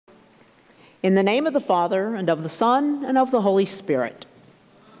In the name of the Father, and of the Son, and of the Holy Spirit.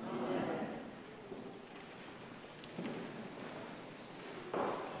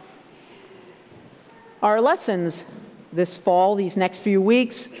 Our lessons this fall, these next few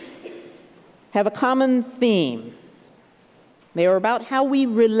weeks, have a common theme. They are about how we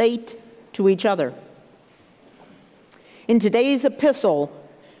relate to each other. In today's epistle,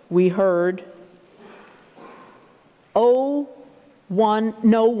 we heard, "Owe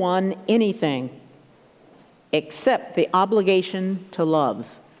no one anything except the obligation to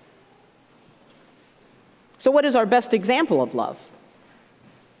love." So what is our best example of love?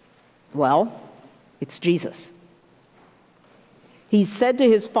 Well, it's Jesus. He said to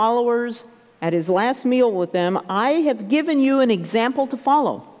his followers at his last meal with them, "I have given you an example to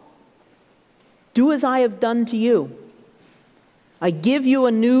follow. Do as I have done to you. I give you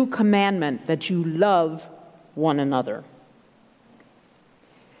a new commandment, that you love one another."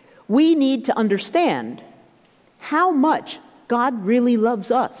 We need to understand how much God really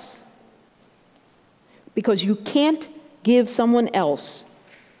loves us, because you can't give someone else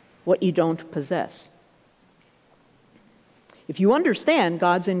what you don't possess. If you understand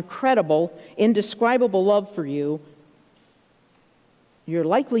God's incredible, indescribable love for you, you're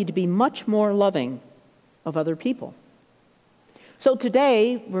likely to be much more loving of other people. So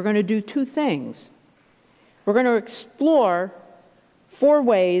today, we're going to do two things. We're going to explore 4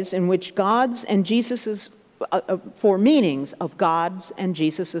 ways in which God's and Jesus's, 4 meanings of God's and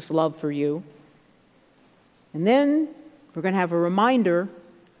Jesus's love for you. And then we're going to have a reminder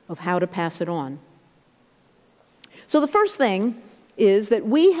of how to pass it on. So the first thing is that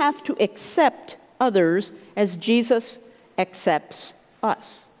we have to accept others as Jesus accepts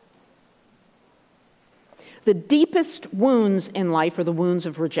us. The deepest wounds in life are the wounds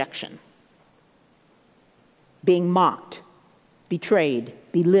of rejection. Being mocked, betrayed,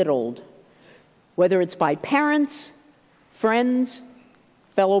 belittled, whether it's by parents, friends,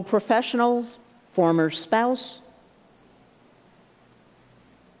 fellow professionals, former spouse.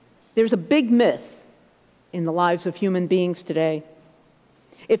 There's a big myth in the lives of human beings today.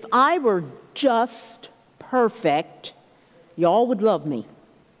 If I were just perfect, y'all would love me.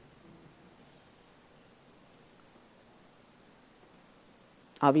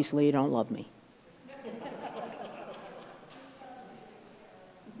 Obviously, you don't love me.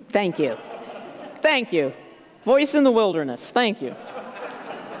 Thank you. Thank you. Voice in the wilderness. Thank you.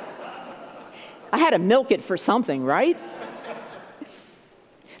 I had to milk it for something, right?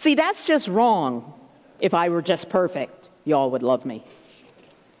 See, that's just wrong. If I were just perfect, y'all would love me.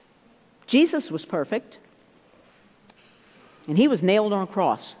 Jesus was perfect, and he was nailed on a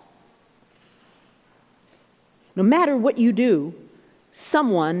cross. No matter what you do,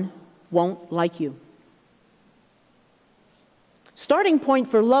 someone won't like you. Starting point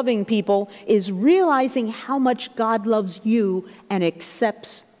for loving people is realizing how much God loves you and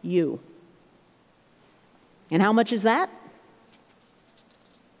accepts you. And how much is that?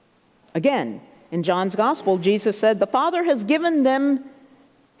 Again, in John's Gospel, Jesus said, "The Father has given me,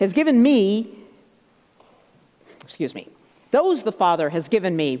 those the Father has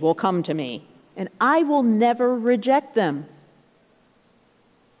given me will come to me, and I will never reject them.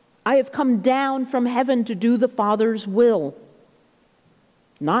 I have come down from heaven to do the Father's will,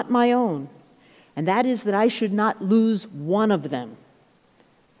 not my own, and that is that I should not lose one of them."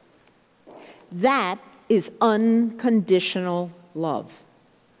 That is unconditional love.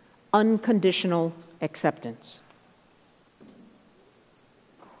 Unconditional acceptance.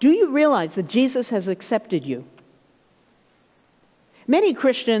 Do you realize that Jesus has accepted you? Many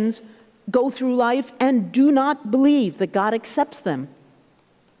Christians go through life and do not believe that God accepts them.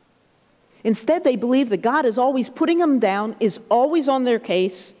 Instead, they believe that God is always putting them down, is always on their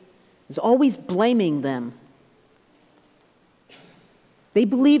case, is always blaming them. They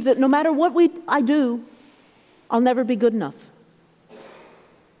believe that no matter what I do, I'll never be good enough.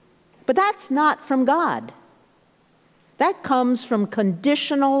 But that's not from God. That comes from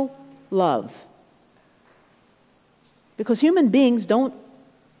conditional love. Because human beings don't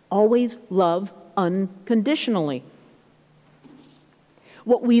always love unconditionally.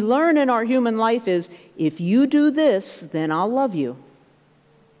 What we learn in our human life is, if you do this, then I'll love you.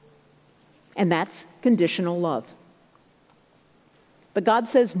 And that's conditional love. But God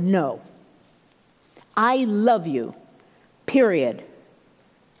says, no. I love you, period.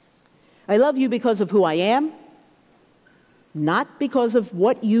 I love you because of who I am, not because of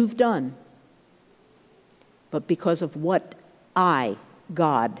what you've done, but because of what I,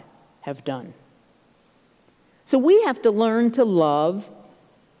 God, have done. So we have to learn to love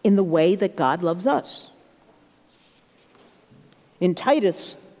in the way that God loves us. In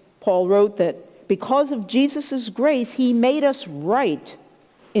Titus Paul wrote that because of Jesus' grace, he made us right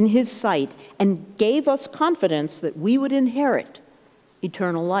in his sight and gave us confidence that we would inherit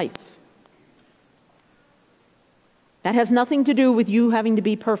eternal life. That has nothing to do with you having to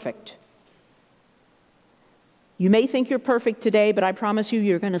be perfect. You may think you're perfect today, but I promise you,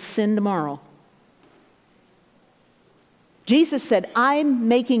 you're going to sin tomorrow. Jesus said, I'm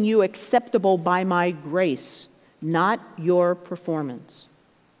making you acceptable by my grace, not your performance.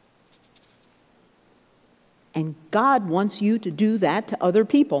 And God wants you to do that to other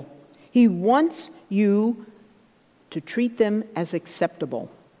people. He wants you to treat them as acceptable.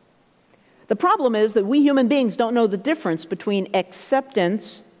 The problem is that we human beings don't know the difference between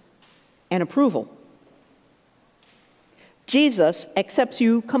acceptance and approval. Jesus accepts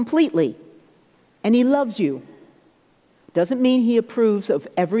you completely, and he loves you. Doesn't mean he approves of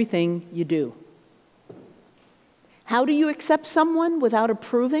everything you do. How do you accept someone without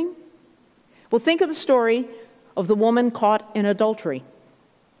approving? Well, think of the story of the woman caught in adultery.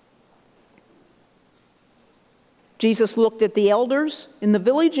 Jesus looked at the elders in the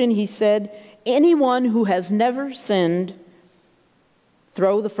village and he said, anyone who has never sinned,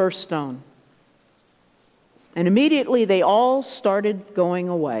 throw the first stone. And immediately they all started going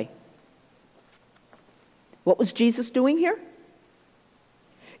away. What was Jesus doing here?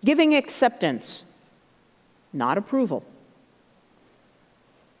 Giving acceptance, not approval.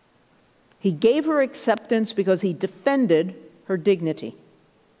 He gave her acceptance because he defended her dignity.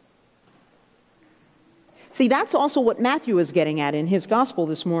 See, that's also what Matthew is getting at in his gospel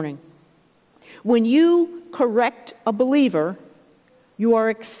this morning. When you correct a believer, you are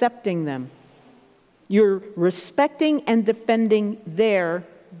accepting them. You're respecting and defending their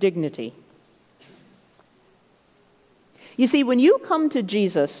dignity. You see, when you come to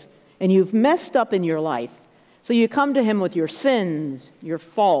Jesus and you've messed up in your life, so you come to him with your sins, your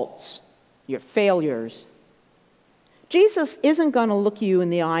faults, your failures, Jesus isn't going to look you in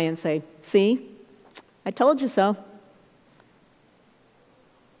the eye and say, see, I told you so.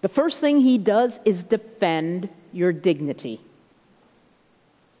 The first thing he does is defend your dignity.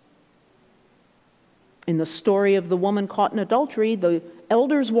 In the story of the woman caught in adultery, the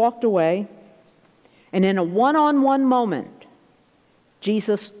elders walked away, and in a one-on-one moment,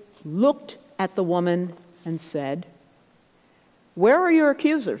 Jesus looked at the woman and said, where are your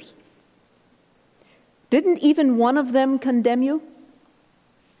accusers? Didn't even one of them condemn you?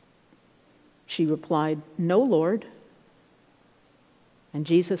 She replied, no, Lord. And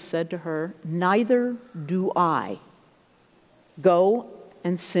Jesus said to her, neither do I. Go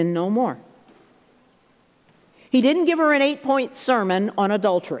and sin no more. He didn't give her an 8-point sermon on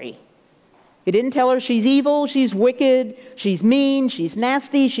adultery. He didn't tell her she's evil, she's wicked, she's mean, she's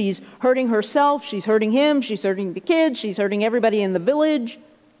nasty, she's hurting herself, she's hurting him, she's hurting the kids, she's hurting everybody in the village.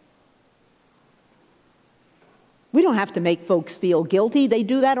 We don't have to make folks feel guilty. They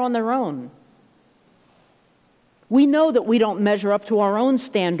do that on their own. We know that we don't measure up to our own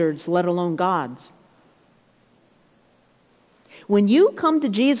standards, let alone God's. When you come to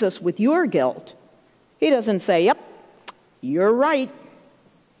Jesus with your guilt, he doesn't say, yep, you're right.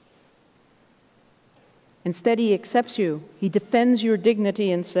 Instead, he accepts you. He defends your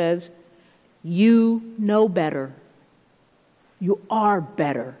dignity and says, you know better. You are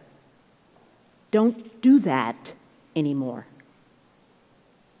better. Don't do that anymore.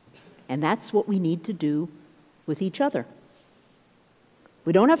 And that's what we need to do with each other.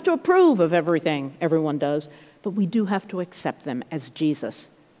 We don't have to approve of everything everyone does, but we do have to accept them as Jesus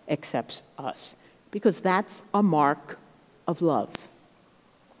accepts us, because that's a mark of love.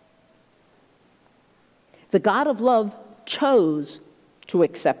 The God of love chose to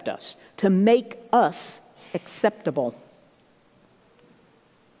accept us, to make us acceptable.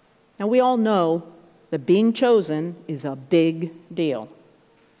 Now, we all know that being chosen is a big deal.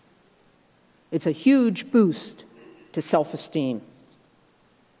 It's a huge boost to self-esteem.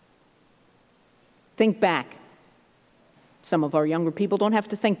 Think back. Some of our younger people don't have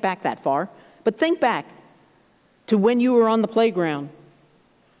to think back that far, but think back to when you were on the playground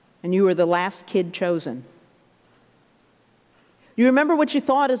and you were the last kid chosen. You remember what you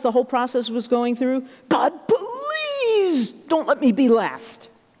thought as the whole process was going through? God, please don't let me be last.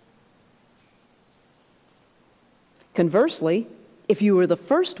 Conversely, if you were the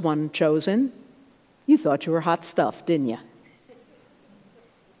first one chosen, you thought you were hot stuff, didn't you?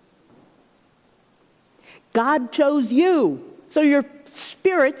 God chose you, so your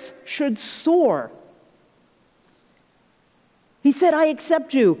spirits should soar. He said, I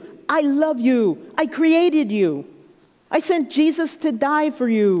accept you. I love you. I created you. I sent Jesus to die for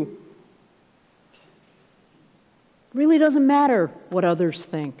you. It really doesn't matter what others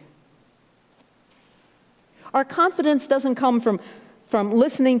think. Our confidence doesn't come from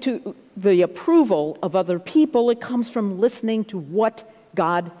listening to the approval of other people. It comes from listening to what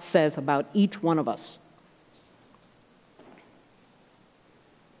God says about each one of us.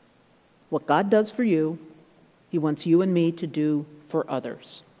 What God does for you, He wants you and me to do for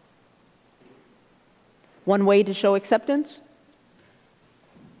others. One way to show acceptance?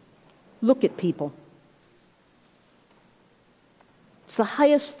 Look at people. It's the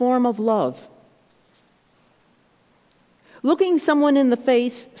highest form of love. Looking someone in the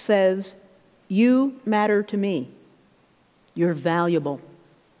face says, "You matter to me. You're valuable."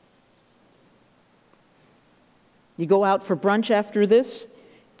 You go out for brunch after this,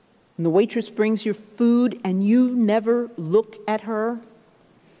 and the waitress brings you food, and you never look at her.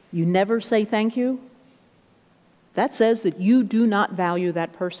 You never say thank you. That says that you do not value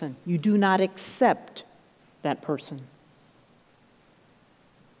that person. You do not accept that person.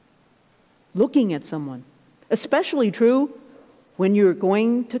 Looking at someone, especially true when you're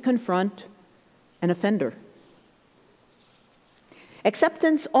going to confront an offender.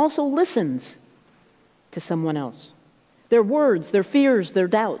 Acceptance also listens to someone else. Their words, their fears, their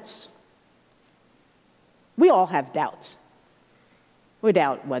doubts. We all have doubts. We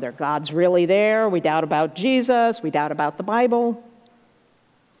doubt whether God's really there. We doubt about Jesus. We doubt about the Bible.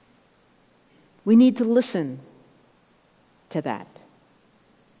 We need to listen to that.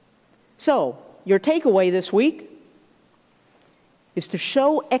 So, your takeaway this week is to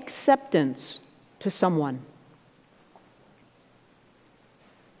show acceptance to someone.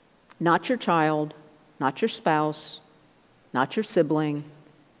 Not your child, not your spouse, not your sibling.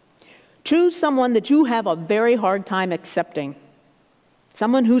 Choose someone that you have a very hard time accepting.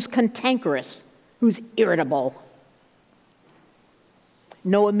 Someone who's cantankerous, who's irritable.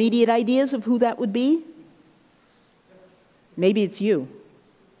 No immediate ideas of who that would be? Maybe it's you.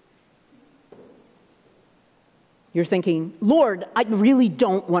 You're thinking, "Lord, I really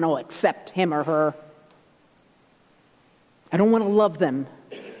don't want to accept him or her. I don't want to love them."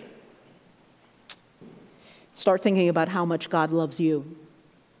 Start thinking about how much God loves you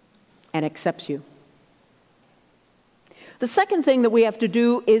and accepts you. The second thing that we have to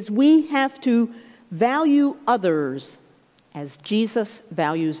do is we have to value others as Jesus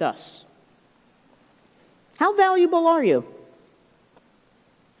values us. How valuable are you?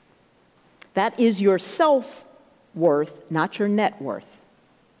 That is your self-worth, not your net worth.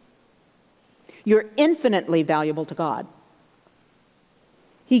 You're infinitely valuable to God.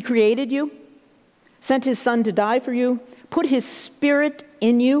 He created you, sent His Son to die for you, put His Spirit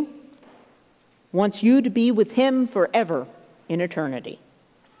in you, wants you to be with Him forever in eternity.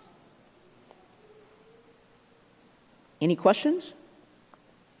 Any questions?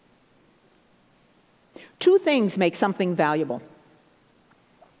 Two things make something valuable.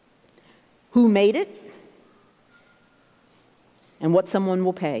 Who made it and what someone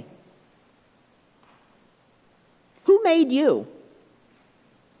will pay. Who made you?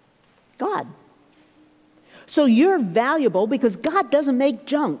 God. So you're valuable because God doesn't make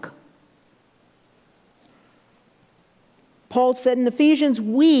junk. Paul said in Ephesians,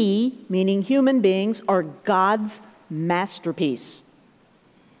 we, meaning human beings, are God's masterpiece.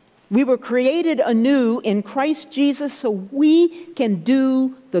 We were created anew in Christ Jesus so we can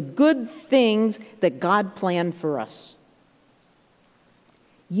do the good things that God planned for us.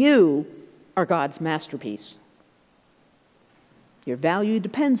 You are God's masterpiece. Your value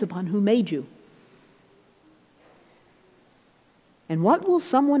depends upon who made you. And what will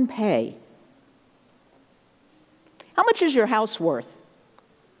someone pay? How much is your house worth?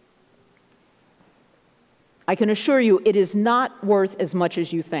 I can assure you it is not worth as much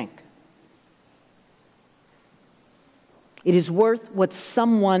as you think. It is worth what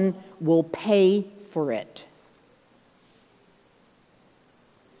someone will pay for it.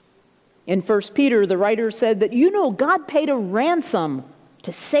 In 1 Peter, the writer said that, God paid a ransom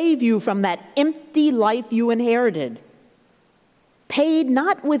to save you from that empty life you inherited. Paid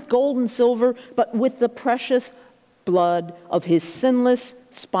not with gold and silver, but with the precious blood of His sinless,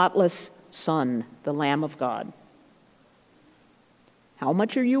 spotless Son, the Lamb of God. How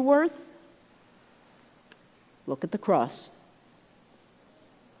much are you worth? Look at the cross.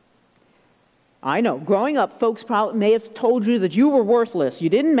 I know, growing up, folks probably may have told you that you were worthless. You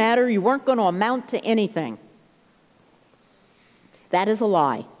didn't matter. You weren't going to amount to anything. That is a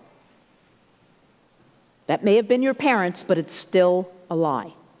lie. That may have been your parents, but it's still a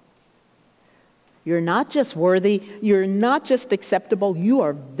lie. You're not just worthy. You're not just acceptable. You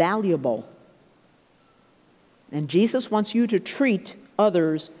are valuable. And Jesus wants you to treat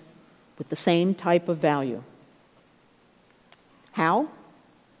others with the same type of value. How?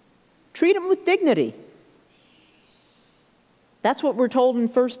 Treat them with dignity. That's what we're told in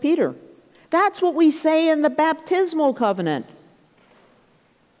 1 Peter. That's what we say in the baptismal covenant.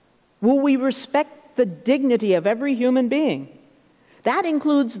 Will we respect the dignity of every human being? That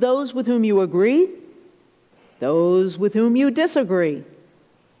includes those with whom you agree, those with whom you disagree,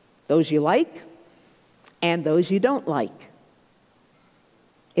 those you like, and those you don't like.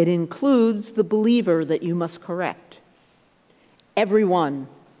 It includes the believer that you must correct. Everyone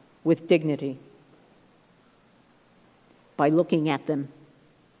with dignity. By looking at them,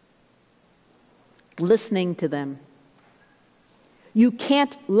 listening to them. You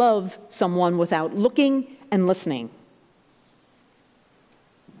can't love someone without looking and listening.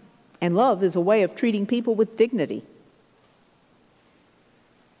 And love is a way of treating people with dignity.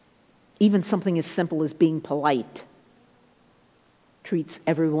 Even something as simple as being polite treats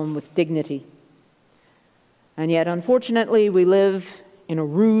everyone with dignity. And yet, unfortunately, we live in a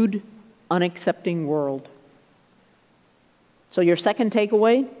rude, unaccepting world. So your second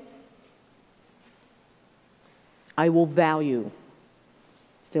takeaway, I will value,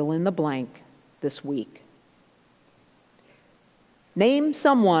 fill in the blank, this week. Name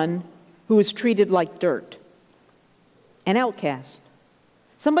someone who is treated like dirt, an outcast,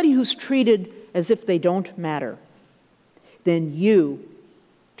 somebody who's treated as if they don't matter. Then you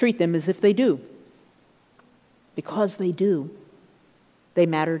treat them as if they do. Because they do. They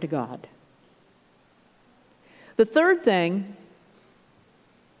matter to God. The third thing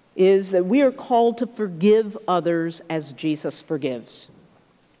is that we are called to forgive others as Jesus forgives.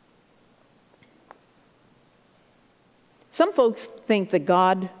 Some folks think that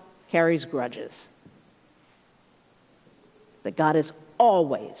God carries grudges, that God is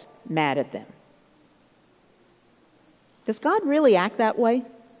always mad at them. Does God really act that way?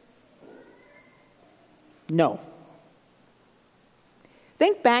 No.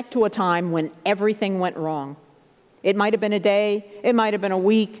 Think back to a time when everything went wrong. It might have been a day, it might have been a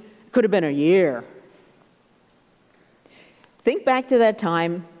week, it could have been a year. Think back to that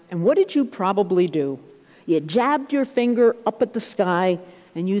time, and what did you probably do? You jabbed your finger up at the sky,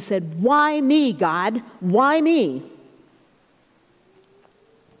 and you said, "Why me, God? Why me?"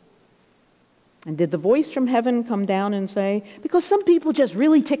 And did the voice from heaven come down and say, "Because some people just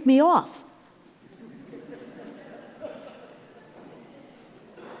really tick me off"?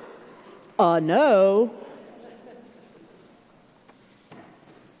 No.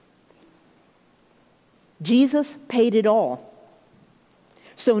 Jesus paid it all.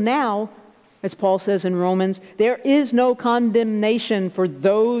 So now, as Paul says in Romans, there is no condemnation for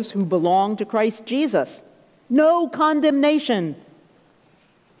those who belong to Christ Jesus. No condemnation.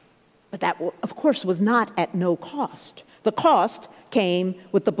 But that, of course, was not at no cost. The cost came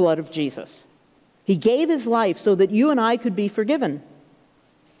with the blood of Jesus. He gave his life so that you and I could be forgiven.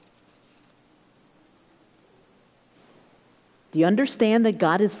 Do you understand that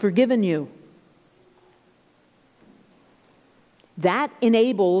God has forgiven you? That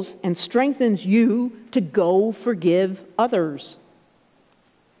enables and strengthens you to go forgive others.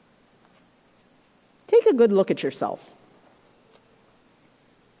 Take a good look at yourself.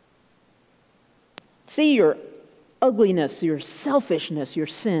 See your ugliness, your selfishness, your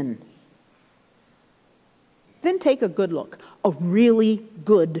sin. Then take a good look, a really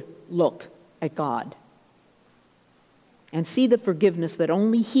good look at God. And see the forgiveness that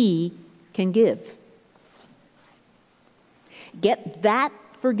only He can give. Get that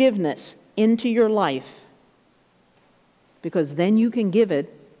forgiveness into your life, because then you can give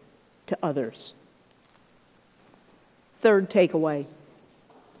it to others. Third takeaway.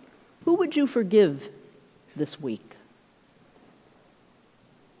 Who would you forgive this week?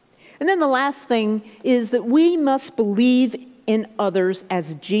 And then the last thing is that we must believe in others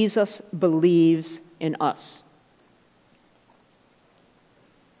as Jesus believes in us.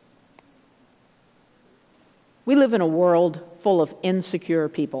 We live in a world full of insecure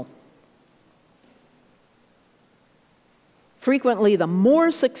people. Frequently, the more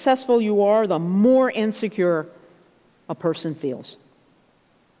successful you are, the more insecure a person feels.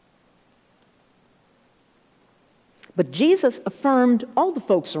 But Jesus affirmed all the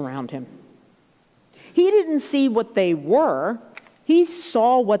folks around him. He didn't see what they were, he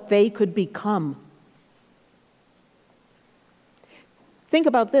saw what they could become. Think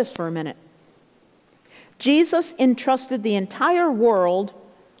about this for a minute. Jesus entrusted the entire world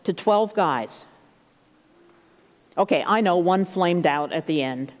to 12 guys. Okay, I know one flamed out at the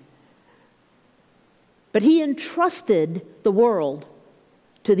end. But he entrusted the world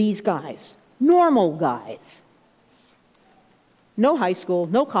to these guys, normal guys. No high school,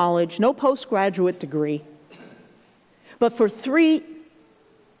 no college, no postgraduate degree. But for three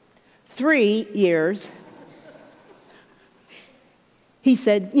years, He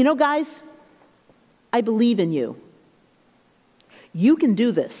said, you know, guys, I believe in you. You can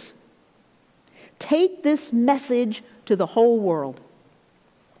do this. Take this message to the whole world.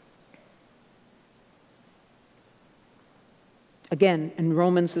 Again, in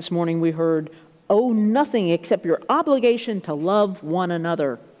Romans this morning we heard, owe nothing except your obligation to love one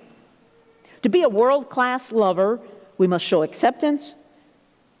another. To be a world-class lover, we must show acceptance,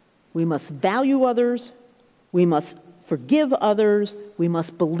 we must value others, we must forgive others, we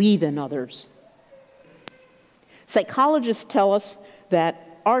must believe in others. Psychologists tell us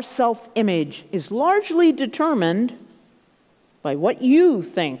that our self-image is largely determined by what you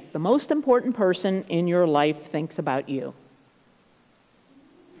think the most important person in your life thinks about you.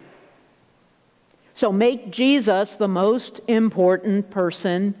 So make Jesus the most important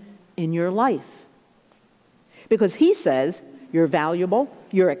person in your life. Because he says you're valuable,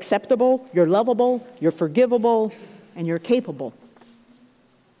 you're acceptable, you're lovable, you're forgivable, and you're capable.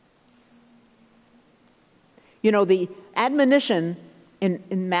 You know, the admonition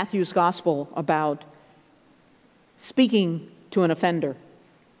in Matthew's gospel about speaking to an offender,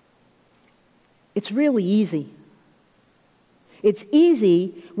 it's really easy. It's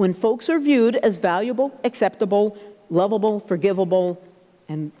easy when folks are viewed as valuable, acceptable, lovable, forgivable,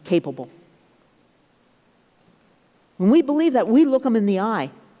 and capable. When we believe that, we look them in the eye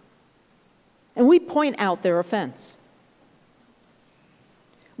and we point out their offense.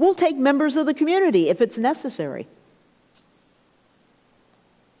 We'll take members of the community if it's necessary.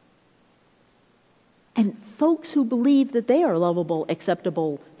 And folks who believe that they are lovable,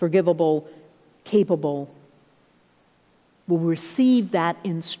 acceptable, forgivable, capable, will receive that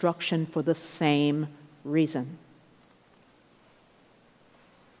instruction for the same reason.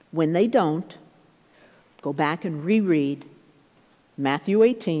 When they don't, go back and reread Matthew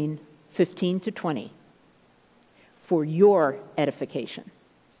 18, 15 to 20, for your edification.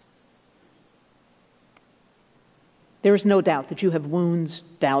 There is no doubt that you have wounds,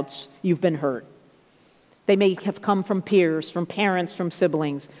 doubts, you've been hurt. They may have come from peers, from parents, from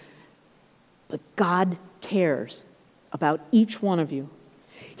siblings, but God cares about each one of you.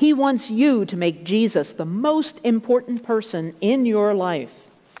 He wants you to make Jesus the most important person in your life.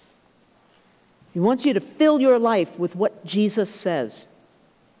 He wants you to fill your life with what Jesus says.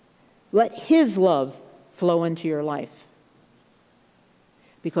 Let his love flow into your life.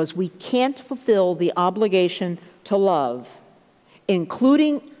 Because we can't fulfill the obligation to love,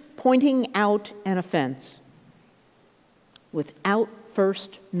 including pointing out an offense, without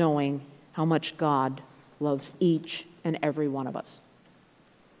first knowing how much God loves each and every one of us.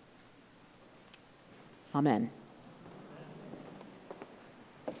 Amen.